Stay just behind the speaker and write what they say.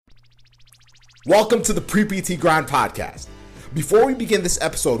Welcome to the Pre-PT Grind Podcast. Before we begin this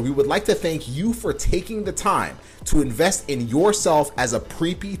episode, we would like to thank you for taking the time to invest in yourself as a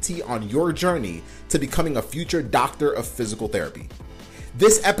pre-PT on your journey to becoming a future doctor of physical therapy.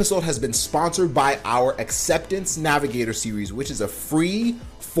 This episode has been sponsored by our Acceptance Navigator series, which is a free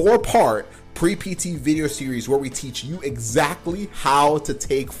 4-part pre-PT video series where we teach you exactly how to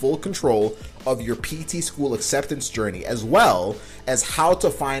take full control of your PT school acceptance journey, as well as how to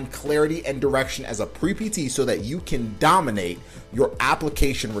find clarity and direction as a pre-PT so that you can dominate your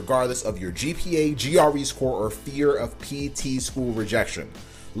application regardless of your GPA, GRE score, or fear of PT school rejection.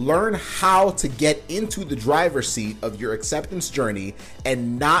 Learn how to get into the driver's seat of your acceptance journey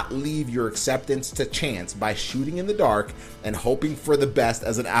and not leave your acceptance to chance by shooting in the dark and hoping for the best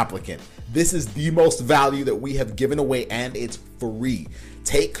as an applicant. This is the most value that we have given away, and it's free.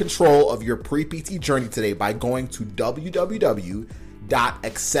 Take control of your pre-PT journey today by going to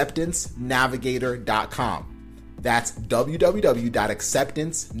www.acceptancenavigator.com. That's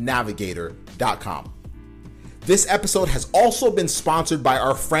www.acceptancenavigator.com. This episode has also been sponsored by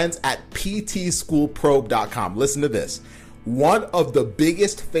our friends at ptschoolprobe.com. Listen to this. One of the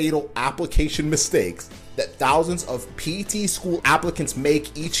biggest fatal application mistakes that thousands of PT school applicants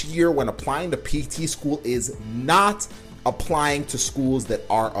make each year when applying to PT school is not applying to schools that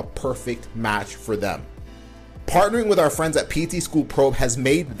are a perfect match for them. Partnering with our friends at PT School Probe has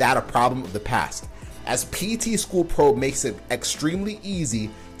made that a problem of the past, as PT School Probe makes it extremely easy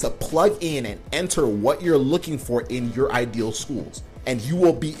to plug in and enter what you're looking for in your ideal schools, and you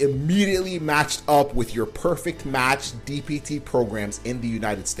will be immediately matched up with your perfect match DPT programs in the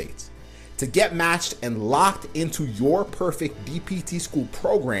United States. To get matched and locked into your perfect DPT school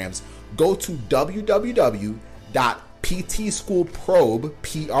programs, go to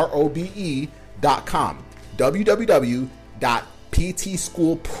www.ptschoolprobe.com,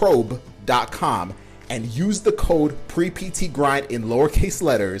 www.ptschoolprobe.com, and use the code PREPTGRIND in lowercase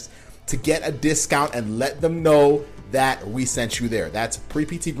letters to get a discount and let them know that we sent you there. That's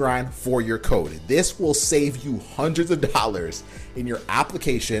PREPTGRIND for your code. This will save you hundreds of dollars in your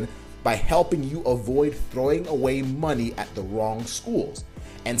application by helping you avoid throwing away money at the wrong schools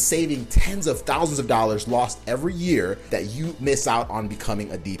and saving tens of thousands of dollars lost every year that you miss out on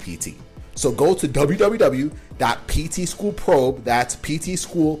becoming a DPT. So go to www.ptschoolprobe, that's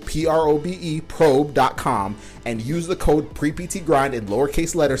ptschoolprobe, probe.com, and use the code PREPTGRIND in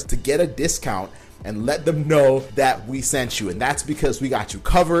lowercase letters to get a discount and let them know that we sent you. And that's because we got you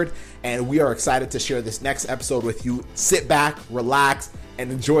covered, and we are excited to share this next episode with you. Sit back, relax,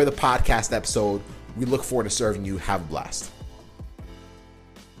 and enjoy the podcast episode. We look forward to serving you. Have a blast.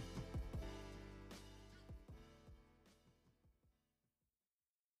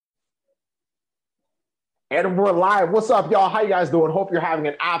 And we're live. What's up, y'all? How you guys doing? Hope you're having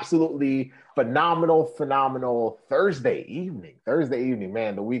an absolutely phenomenal Thursday evening.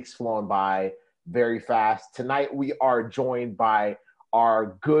 Man, the week's flown by very fast. Tonight, we are joined by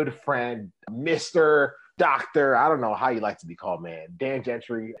our good friend, Mr. Doctor, I don't know how you like to be called, man, Dan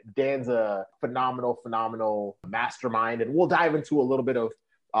Gentry. Dan's a phenomenal mastermind, and we'll dive into a little bit of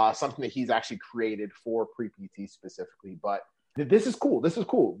something that he's actually created for pre-PT specifically. But this is cool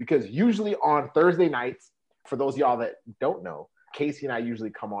because usually on Thursday nights, for those of y'all that don't know, Casey and I usually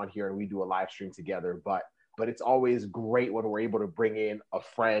come on here and we do a live stream together, but it's always great when we're able to bring in a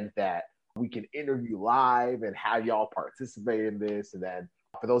friend that we can interview live and have y'all participate in this. And then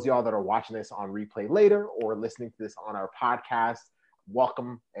for those of y'all that are watching this on replay later or listening to this on our podcast,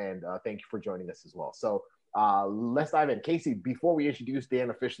 welcome and thank you for joining us as well. So let's dive in. Casey, before we introduce Dan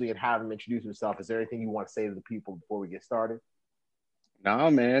officially and have him introduce himself, is there anything you want to say to the people before we get started?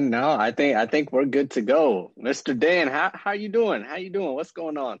 No, man. No, I think we're good to go. Mr. Dan, how you doing? What's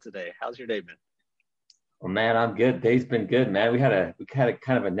going on today? How's your day been? Well, man, I'm good. Day's been good, man. We had a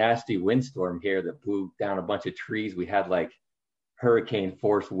kind of a nasty windstorm here that blew down a bunch of trees. We had like hurricane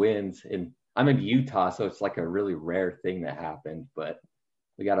force winds, and I'm in Utah, so it's like a really rare thing that happened. But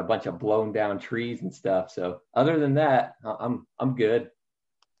we got a bunch of blown down trees and stuff. So other than that, I'm good.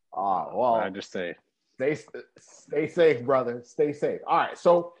 Well, I just say. Stay safe, brother. Stay safe. All right.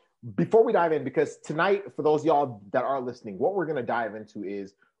 So before we dive in, because tonight, for those of y'all that are listening, what we're going to dive into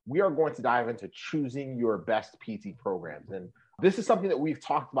is we are going to dive into choosing your best PT programs. And this is something that we've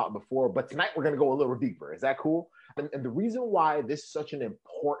talked about before, but tonight we're going to go a little deeper. Is that cool? And the reason why this is such an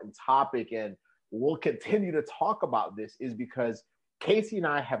important topic, and we'll continue to talk about this, is because Casey and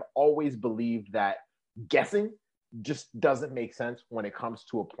I have always believed that guessing just doesn't make sense when it comes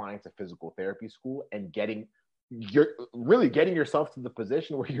to applying to physical therapy school and getting yourself to the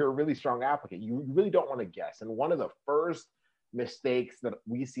position where you're a really strong applicant. You really don't want to guess. And one of the first mistakes that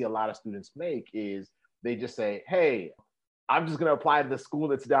we see a lot of students make is they just say, hey, I'm just going to apply to the school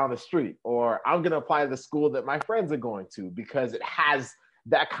that's down the street, or I'm going to apply to the school that my friends are going to, because it has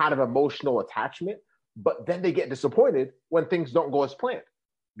that kind of emotional attachment. But then they get disappointed when things don't go as planned,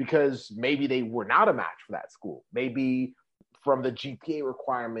 because maybe they were not a match for that school, maybe from the GPA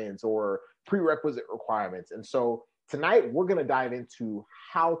requirements or prerequisite requirements. And so tonight we're going to dive into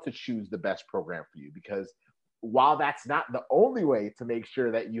how to choose the best program for you, because while that's not the only way to make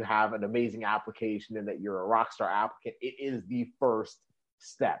sure that you have an amazing application and that you're a rock star applicant, it is the first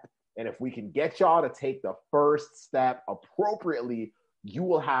step. And if we can get y'all to take the first step appropriately, you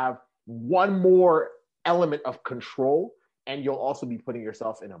will have one more element of control, and you'll also be putting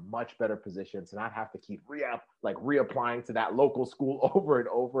yourself in a much better position to not have to keep reapplying to that local school over and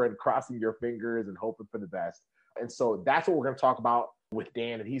over and crossing your fingers and hoping for the best. And so that's what we're going to talk about with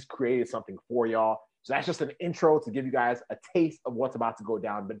Dan, and he's created something for y'all. So that's just an intro to give you guys a taste of what's about to go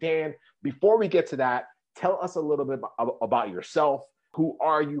down. But Dan, before we get to that, tell us a little bit about yourself. Who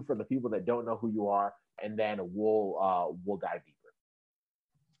are you for the people that don't know who you are? And then we'll dive deeper.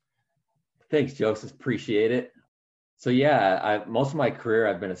 Thanks, Joseph. Appreciate it. So yeah, most of my career,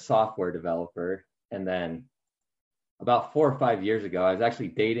 I've been a software developer. And then about 4 or 5 years ago, I was actually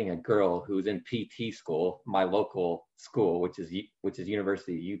dating a girl who was in PT school, my local school, which is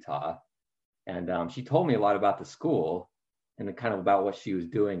University of Utah. And she told me a lot about the school and kind of about what she was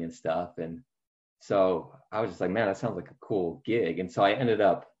doing and stuff. And so I was just like, man, that sounds like a cool gig. And so I ended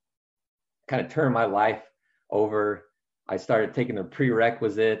up kind of turning my life over. I started taking the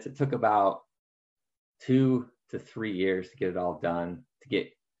prerequisites. It took about 2 to 3 years to get it all done, to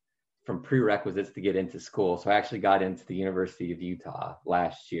get from prerequisites to get into school. So I actually got into the University of Utah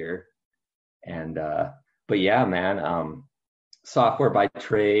last year. And, but yeah, man, software by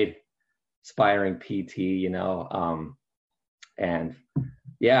trade, aspiring PT, and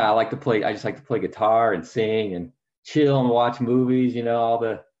yeah, I just like to play guitar and sing and chill and watch movies, all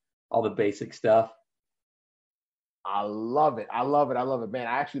the basic stuff. I love it, man.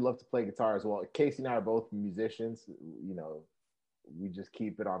 I actually love to play guitar as well. Casey and I are both musicians. We just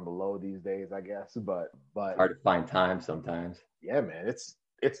keep it on the low these days, I guess. But hard to find time sometimes. Yeah, man, it's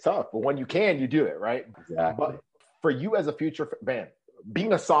tough. But when you can, you do it, right? Exactly. But for you as a future man,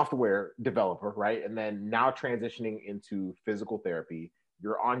 being a software developer, right, and then now transitioning into physical therapy,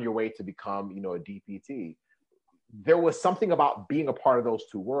 you're on your way to become, a DPT. There was something about being a part of those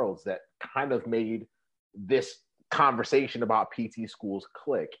two worlds that kind of made this conversation about PT schools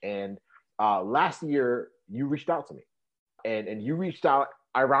click. And last year, you reached out to me, and you reached out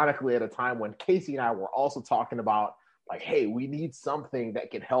ironically at a time when Casey and I were also talking about, like, hey, we need something that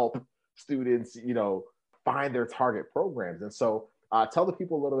can help students, find their target programs. And so tell the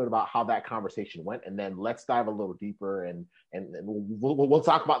people a little bit about how that conversation went, and then let's dive a little deeper, and we'll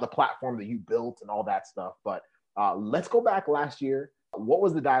talk about the platform that you built and all that stuff. But let's go back last year. What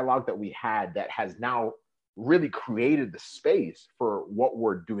was the dialogue that we had that has now really created the space for what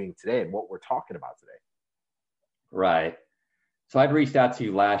we're doing today and what we're talking about today? Right. So I'd reached out to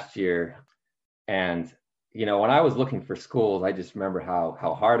you last year, and when I was looking for schools, I just remember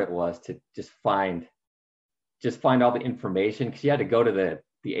how hard it was to just find all the information, because you had to go to the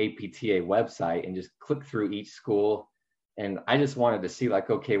APTA website and just click through each school. And I just wanted to see, like,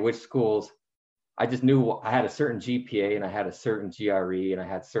 okay, which schools, I just knew I had a certain GPA and I had a certain GRE and I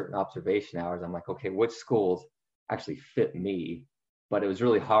had certain observation hours. I'm like, okay, which schools actually fit me? But it was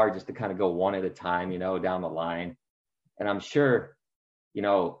really hard just to kind of go one at a time, down the line. And I'm sure,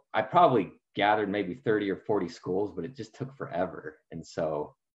 I probably gathered maybe 30 or 40 schools, but it just took forever. And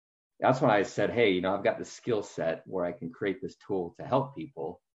so that's when I said, hey, I've got the skill set where I can create this tool to help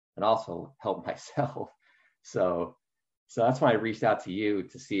people and also help myself. So that's when I reached out to you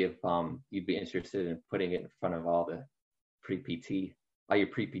to see if you'd be interested in putting it in front of all your pre-PT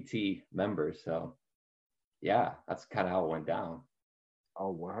members. So yeah, that's kind of how it went down.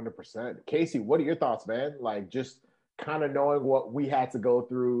 Oh, 100%. Casey, what are your thoughts, man? Like, just kind of knowing what we had to go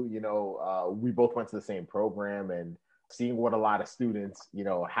through, we both went to the same program, and seeing what a lot of students,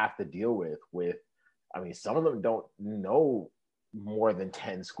 have to deal with, I mean, some of them don't know more than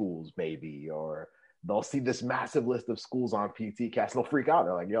 10 schools maybe, or they'll see this massive list of schools on PT Cast, they'll freak out.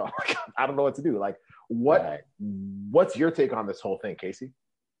 They're like, yo, I don't know what to do. Like, what's your take on this whole thing, Casey?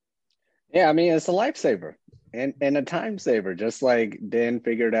 Yeah, I mean, it's a lifesaver and a time saver, just like Dan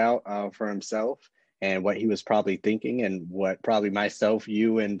figured out for himself, and what he was probably thinking, and what probably myself,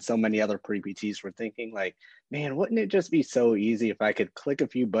 you, and so many other pre-PTs were thinking. Like, man, wouldn't it just be so easy if I could click a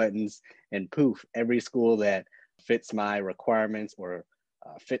few buttons and poof, every school that fits my requirements or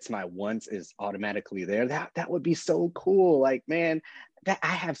fits my wants is automatically there. That would be so cool. Like, man, that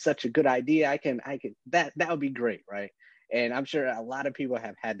I have such a good idea. I can that would be great, right? And I'm sure a lot of people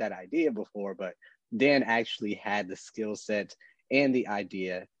have had that idea before, but Dan actually had the skill set and the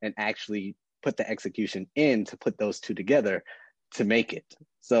idea and actually put the execution in to put those two together to make it.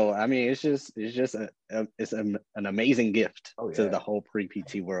 So I mean, it's just an amazing gift to the whole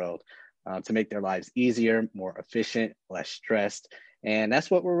pre-PT world, to make their lives easier, more efficient, less stressed. And that's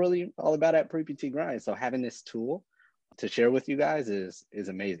what we're really all about at Pre-PT Grind. So having this tool to share with you guys is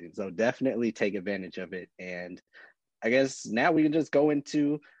amazing. So definitely take advantage of it. And I guess now we can just go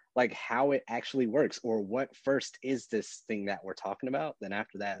into like how it actually works, or what first is this thing that we're talking about. Then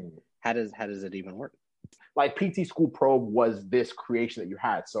after that, how does it even work? Like PT School Probe was this creation that you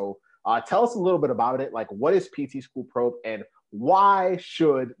had. So tell us a little bit about it. Like, what is PT School Probe, and why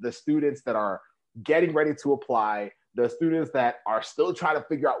should the students that are getting ready to apply, the students that are still trying to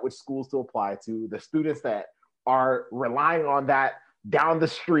figure out which schools to apply to, the students that are relying on that down the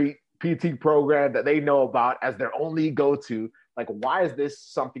street PT program that they know about as their only go-to, like, why is this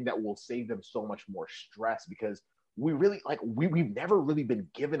something that will save them so much more stress? Because we really, like, we've never really been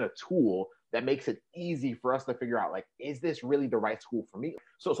given a tool that makes it easy for us to figure out, like, is this really the right tool for me?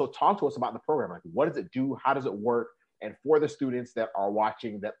 So talk to us about the program. Like, what does it do? How does it work? And for the students that are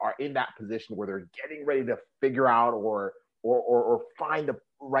watching, that are in that position where they're getting ready to figure out or find the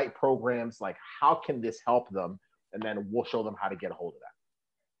right programs, like, how can this help them? And then we'll show them how to get a hold of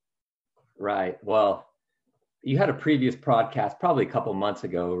that. Right. Well, you had a previous podcast probably a couple months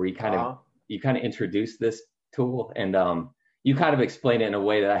ago where you kind of introduced this tool, and you kind of explained it in a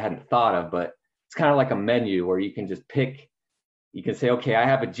way that I hadn't thought of, but it's kind of like a menu where you can just pick. You can say, okay, I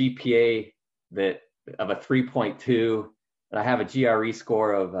have a GPA of a 3.2, and I have a GRE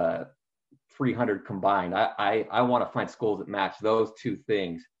score of 300 combined. I want to find schools that match those two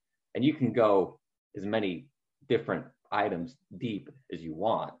things, and you can go as many different items deep as you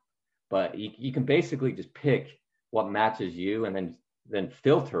want, but you can basically just pick what matches you, and then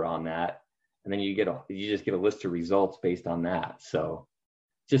filter on that, and then you just get a list of results based on that. So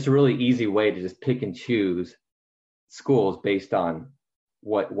just a really easy way to just pick and choose schools based on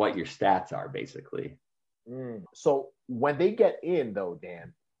what your stats are, basically. So when they get in, though,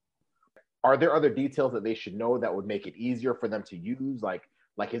 Dan, are there other details that they should know that would make it easier for them to use? Like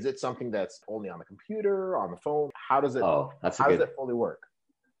is it something that's only on the computer, on the phone? How does it fully work?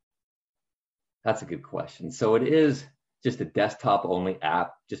 That's a good question. So it is just a desktop only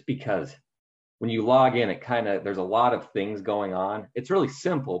app, just because when you log in, there's a lot of things going on. It's really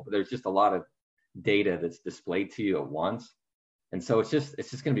simple, but there's just a lot of data that's displayed to you at once. And so it's just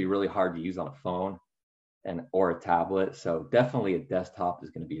going to be really hard to use on a phone or a tablet. So definitely a desktop is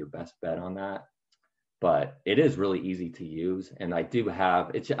going to be your best bet on that. But it is really easy to use. And I have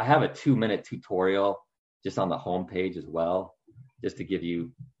a 2-minute tutorial just on the homepage as well, just to give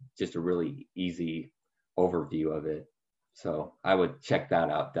you just a really easy overview of it. So I would check that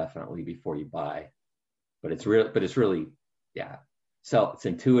out definitely before you buy. But it's really, yeah. So it's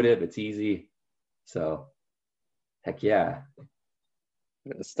intuitive, it's easy. So heck yeah.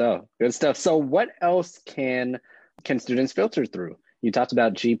 Good stuff. So what else can students filter through? You talked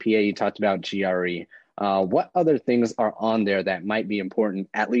about GPA, you talked about GRE. What other things are on there that might be important,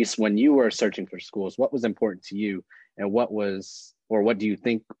 at least when you were searching for schools? What was important to you, and what do you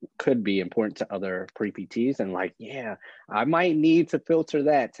think could be important to other pre-PTs? And like, yeah, I might need to filter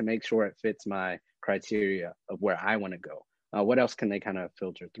that to make sure it fits my criteria of where I want to go. What else can they kind of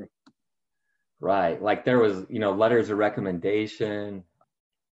filter through? Right. Like there was, letters of recommendation,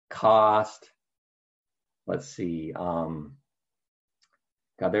 cost. Let's see.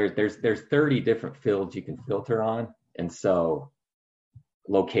 There's 30 different fields you can filter on. And so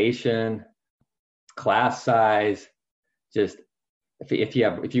location, class size, just if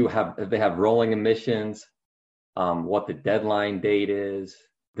they have rolling admissions, what the deadline date is,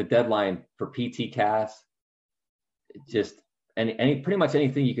 the deadline for PT CAS, just pretty much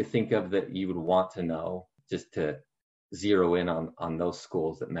anything you could think of that you would want to know, just to zero in on those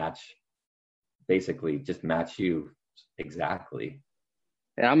schools that basically just match you exactly.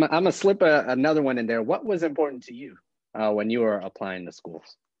 Yeah, I'm gonna slip another one in there. What was important to you when you were applying to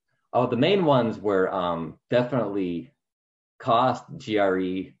schools? Oh, the main ones were definitely cost,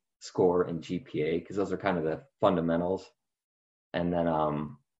 GRE score, and GPA, because those are kind of the fundamentals. And then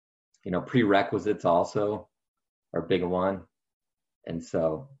prerequisites also are a big one. And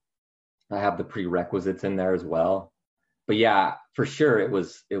so I have the prerequisites in there as well. But yeah, for sure it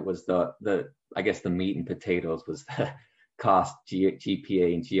was the I guess the meat and potatoes was the cost,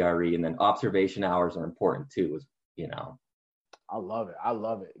 GPA and GRE, and then observation hours are important too, I love it. I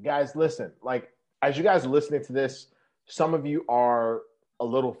love it. Guys, listen, like as you guys are listening to this, some of you are a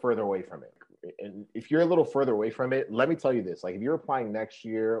little further away from it. And if you're a little further away from it, let me tell you this, like if you're applying next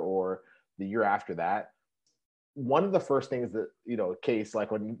year or the year after that, one of the first things that, case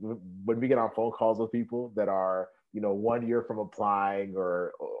like when we get on phone calls with people that are, 1 year from applying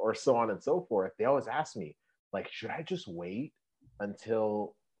or so on and so forth, they always ask me, like, should I just wait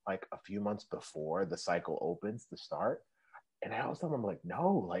until like a few months before the cycle opens to start? And I always tell them, like,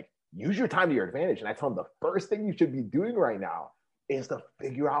 no, like use your time to your advantage. And I tell them the first thing you should be doing right now is to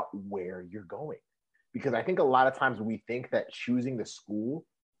figure out where you're going. Because I think a lot of times we think that choosing the school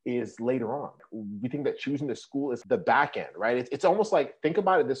is later on. We think that choosing the school is the back end, right? It's almost like, think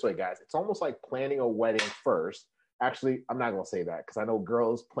about it this way, guys. It's almost like planning a wedding first. Actually, I'm not going to say that because I know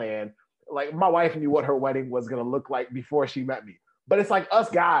girls plan, like my wife knew what her wedding was going to look like before she met me. But it's like us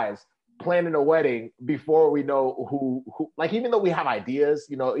guys planning a wedding before we know who like, even though we have ideas,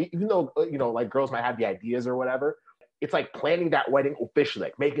 even though, like girls might have the ideas or whatever, it's like planning that wedding officially,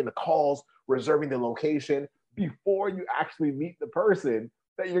 like making the calls, reserving the location before you actually meet the person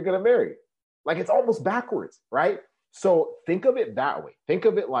that you're going to marry. Like it's almost backwards, right? So think of it that way. Think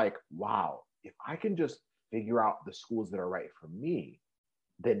of it like, wow, if I can just figure out the schools that are right for me,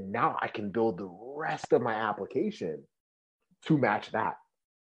 then now I can build the rest of my application to match that.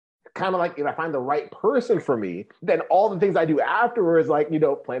 Kind of like if I find the right person for me, then all the things I do afterwards, like,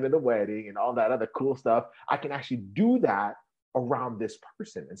 planning the wedding and all that other cool stuff, I can actually do that around this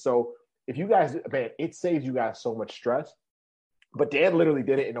person. And so if you guys, man, it saves you guys so much stress. But Dan literally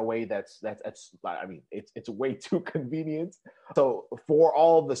did it in a way that's I mean, it's way too convenient. So for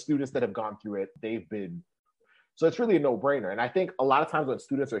all the students that have gone through it, so it's really a no-brainer. And I think a lot of times when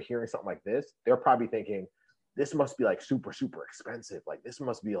students are hearing something like this, they're probably thinking, this must be like super, super expensive. Like this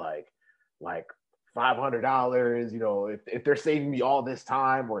must be like $500, if they're saving me all this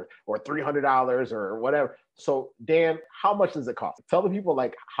time or $300 or whatever. So Dan, how much does it cost? Tell the people,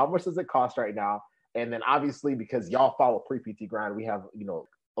 like, how much does it cost right now? And then obviously, because y'all follow Pre-PT Grind, we have,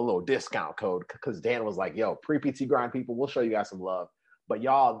 a little discount code because Dan was like, yo, Pre-PT Grind people, we'll show you guys some love. But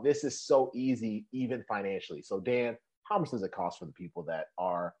y'all, this is so easy, even financially. So Dan, how much does it cost for the people that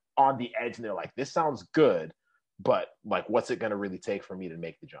are on the edge and they're like, this sounds good, but like, what's it going to really take for me to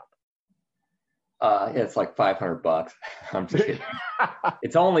make the jump? Yeah, it's like $500. I'm just kidding.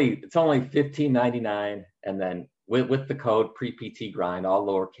 It's only $15.99, and then with the code Pre-PT Grind, all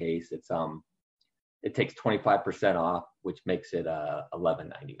lowercase, it takes 25% off, which makes it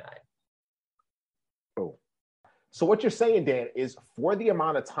 $11.99. Oh, so what you're saying, Dan, is for the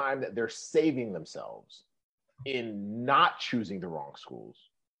amount of time that they're saving themselves in not choosing the wrong schools,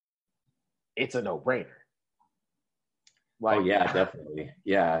 it's a no-brainer. Like, oh yeah, definitely.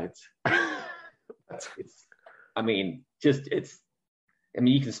 Yeah, I mean,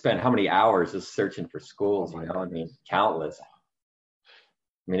 you can spend how many hours just searching for schools, I mean, countless.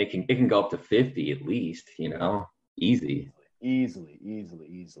 I mean, it can go up to 50 at least, easy. Easily.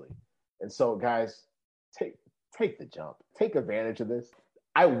 And so, guys, take the jump. Take advantage of this.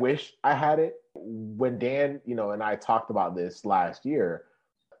 I wish I had it. When Dan, and I talked about this last year,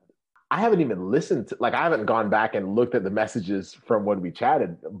 I haven't even listened to, like, I haven't gone back and looked at the messages from when we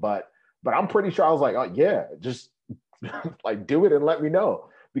chatted, but I'm pretty sure I was like, oh yeah, just like do it and let me know.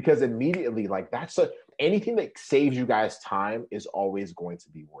 Because immediately, like anything that saves you guys time is always going to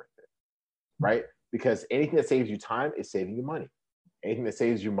be worth it, right? Because anything that saves you time is saving you money. Anything that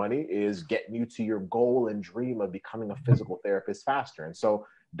saves you money is getting you to your goal and dream of becoming a physical therapist faster. And so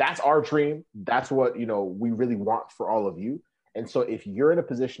that's our dream. That's what, we really want for all of you. And so if you're in a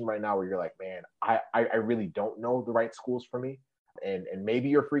position right now where you're like, man, I really don't know the right schools for me, and maybe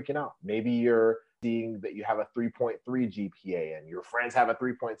you're freaking out. Maybe you're seeing that you have a 3.3 GPA and your friends have a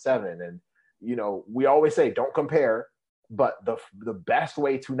 3.7. And, we always say, don't compare, but the best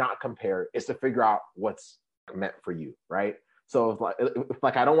way to not compare is to figure out what's meant for you, right? So if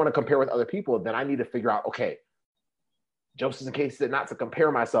I don't want to compare with other people, then I need to figure out, okay, Joseph in case said not to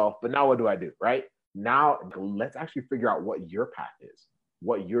compare myself, but now what do I do, right? Now let's actually figure out what your path is,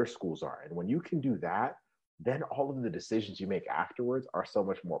 what your schools are. And when you can do that, then all of the decisions you make afterwards are so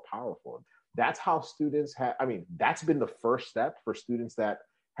much more powerful. That's how students that's been the first step for students that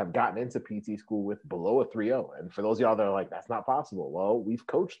have gotten into PT school with below a 3.0. And for those of y'all that are like, that's not possible. Well, we've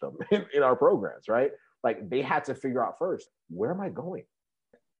coached them in our programs, right? Like they had to figure out first, where am I going?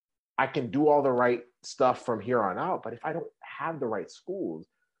 I can do all the right stuff from here on out, but if I don't have the right schools,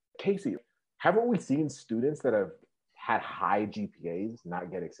 Casey, haven't we seen students that have had high GPAs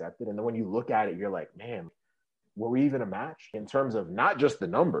not get accepted? And then when you look at it, you're like, man, were we even a match in terms of not just the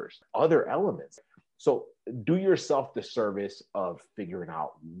numbers, other elements? So do yourself the service of figuring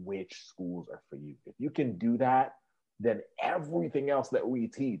out which schools are for you. If you can do that, then everything else that we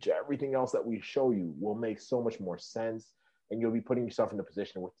teach, everything else that we show you will make so much more sense. And you'll be putting yourself in a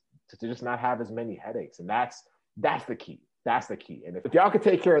position to just not have as many headaches. And that's the key. That's the key. And if y'all could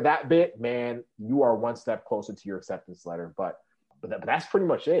take care of that bit, man, you are one step closer to your acceptance letter. But that's pretty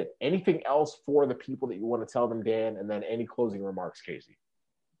much it. Anything else for the people that you want to tell them, Dan? And then any closing remarks, Casey?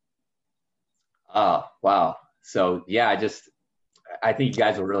 Oh, wow. So yeah, I think you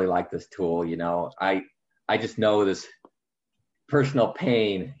guys will really like this tool. I just know this personal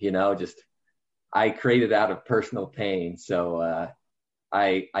pain, I created out of personal pain. So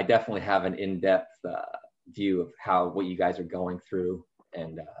I definitely have an in-depth view of what you guys are going through.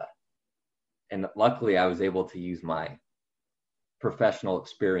 And luckily I was able to use my professional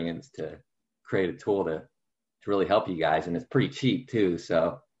experience to create a tool to really help you guys. And it's pretty cheap too.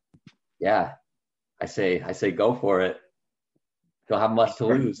 So yeah, I say go for it. Don't have much to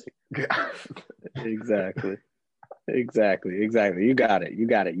lose. Exactly. You got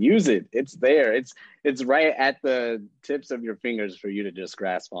it. Use it. It's there. It's right at the tips of your fingers for you to just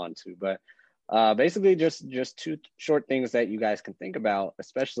grasp onto. But basically just two short things that you guys can think about,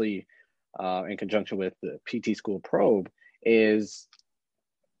 especially in conjunction with the PT School Probe, is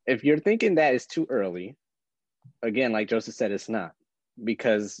if you're thinking that it's too early, again, like Joseph said, it's not,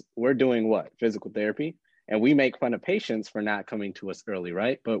 because we're doing what? Physical therapy. And we make fun of patients for not coming to us early,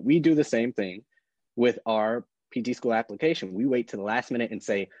 right? But we do the same thing with our PT school application. We wait to the last minute and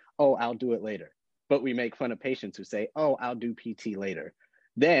say, oh, I'll do it later. But we make fun of patients who say, oh, I'll do PT later.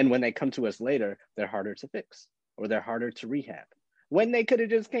 Then when they come to us later, they're harder to fix or they're harder to rehab. When they could have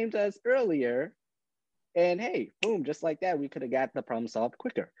just came to us earlier and hey, boom, just like that, we could have got the problem solved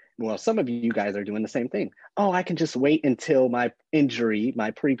quicker. Well, some of you guys are doing the same thing. Oh, I can just wait until my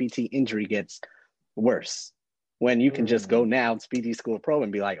pre-PT injury gets worse. When you can just go now to PT School Pro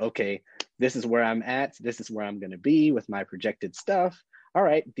and be like, okay, this is where I'm at. This is where I'm going to be with my projected stuff. All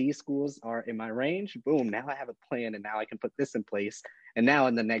right, these schools are in my range. Boom, now I have a plan and now I can put this in place. And now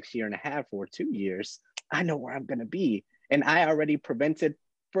in the next year and a half or 2 years, I know where I'm going to be. And I already prevented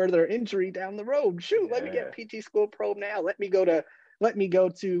further injury down the road. Shoot, let me get PT School Pro now. Let me go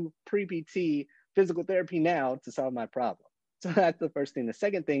to pre-PT physical therapy now to solve my problem. So that's the first thing. The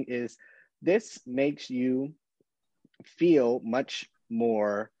second thing is this makes you feel much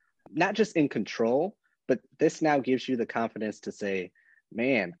more, not just in control, but this now gives you the confidence to say,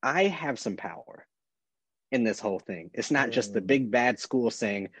 man, I have some power in this whole thing. It's not just the big bad school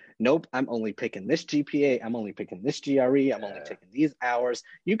saying, nope, I'm only picking this GPA. I'm only picking this GRE. I'm only taking these hours.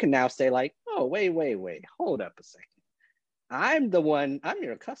 You can now say like, oh, wait, hold up a second. I'm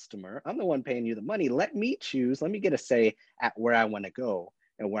your customer. I'm the one paying you the money. Let me choose. Let me get a say at where I want to go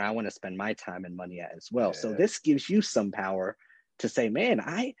and where I want to spend my time and money at as well. Yeah. So this gives you some power to say, man,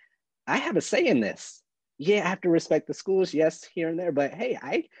 I have a say in this. Yeah, I have to respect the schools, yes, here and there, but hey,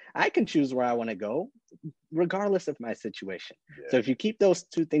 I can choose where I want to go regardless of my situation. Yeah. So if you keep those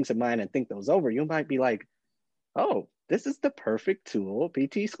two things in mind and think those over, you might be like, oh, this is the perfect tool.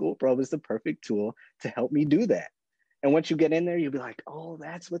 PT School Probe is the perfect tool to help me do that. And once you get in there, you'll be like, oh,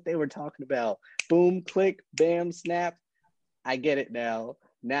 that's what they were talking about. Boom, click, bam, snap. I get it now.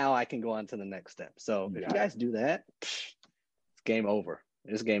 Now I can go on to the next step. So if you guys do that, it's game over.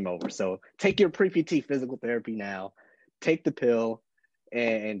 It's game over. So take your pre-PT physical therapy now, take the pill,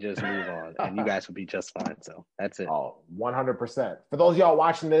 and just move on. And you guys will be just fine. So that's it. Oh, 100%. For those of y'all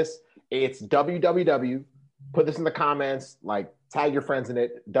watching this, it's www. Put this in the comments, like tag your friends in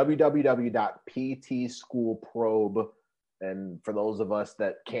it, www.ptschoolprobe. And for those of us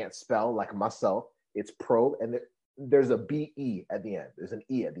that can't spell like myself, it's probe. And there's a B-E at the end. There's an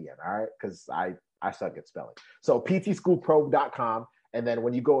E at the end, all right? Because I suck at spelling. So ptschoolprobe.com. And then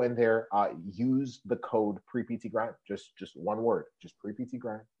when you go in there, use the code PREPTGrind, just one word, just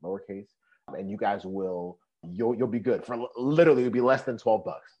PREPTGrind, lowercase. And you guys you'll be good for literally it'll be less than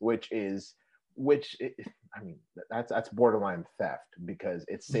 $12, that's borderline theft because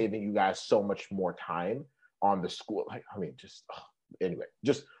it's saving you guys so much more time on the school. Anyway,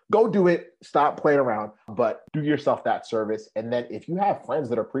 just go do it. Stop playing around, but do yourself that service. And then if you have friends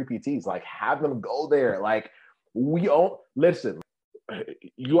that are pre-PTs, like have them go there. Like listen,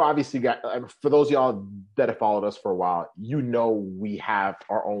 you obviously got, for those of y'all that have followed us for a while, we have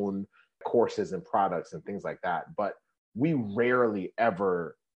our own courses and products and things like that, but we rarely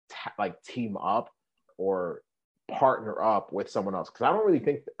ever team up or partner up with someone else. Cause I don't really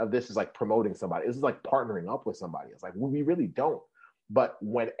think of this as like promoting somebody. This is like partnering up with somebody. It's like, we really don't. But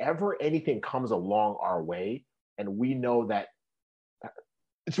whenever anything comes along our way and we know that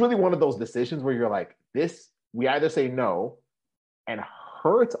it's really one of those decisions where you're like, we either say no and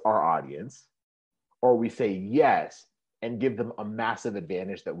hurt our audience, or we say yes and give them a massive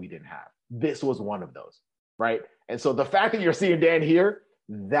advantage that we didn't have. This was one of those, right? And so the fact that you're seeing Dan here,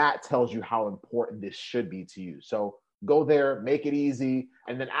 that tells you how important this should be to you. So go there, make it easy.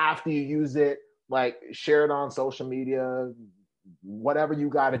 And then after you use it, like share it on social media, whatever you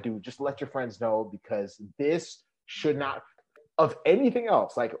got to do, just let your friends know, because this should not, of anything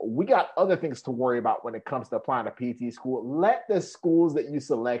else, like we got other things to worry about when it comes to applying to PT school. Let the schools that you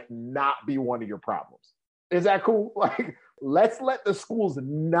select not be one of your problems. Is that cool? Like, let's let the schools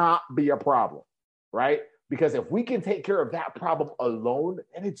not be a problem, right? Because if we can take care of that problem alone,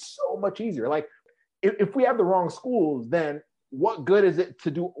 then it's so much easier. Like, if we have the wrong schools, then what good is it to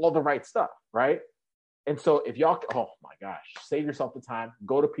do all the right stuff, right? And so if y'all, oh my gosh, save yourself the time,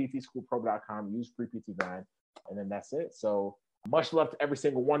 go to ptschoolpro.com, use free PT Grind, and then that's it. So much love to every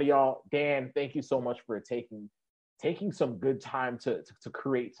single one of y'all. Dan, thank you so much for taking some good time to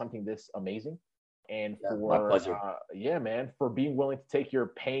create something this amazing. And my pleasure. For being willing to take your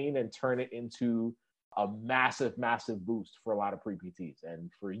pain and turn it into a massive, massive boost for a lot of pre-PTs.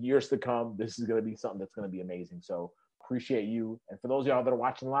 And for years to come, this is going to be something that's going to be amazing. So appreciate you. And for those of y'all that are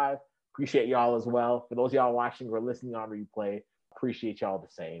watching live, appreciate y'all as well. For those of y'all watching or listening on replay, appreciate y'all the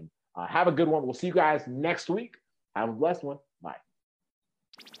same. Have a good one. We'll see you guys next week. Have a blessed one. Bye.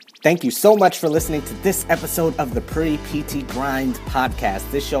 Thank you so much for listening to this episode of the Pre-PT Grind podcast.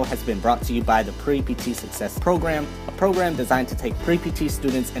 This show has been brought to you by the Pre-PT Success Program, a program designed to take pre-PT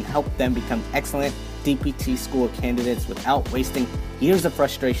students and help them become excellent DPT school candidates without wasting years of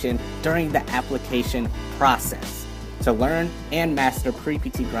frustration during the application process. To learn and master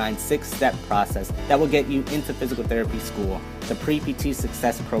Pre-PT Grind's 6-step process that will get you into physical therapy school, the Pre-PT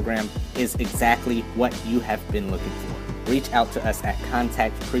Success Program is exactly what you have been looking for. Reach out to us at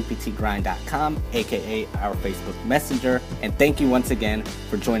contactpreptgrind.com, aka our Facebook Messenger. And thank you once again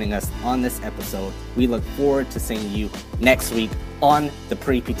for joining us on this episode. We look forward to seeing you next week on the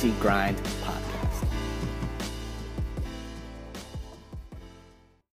Pre-PT Grind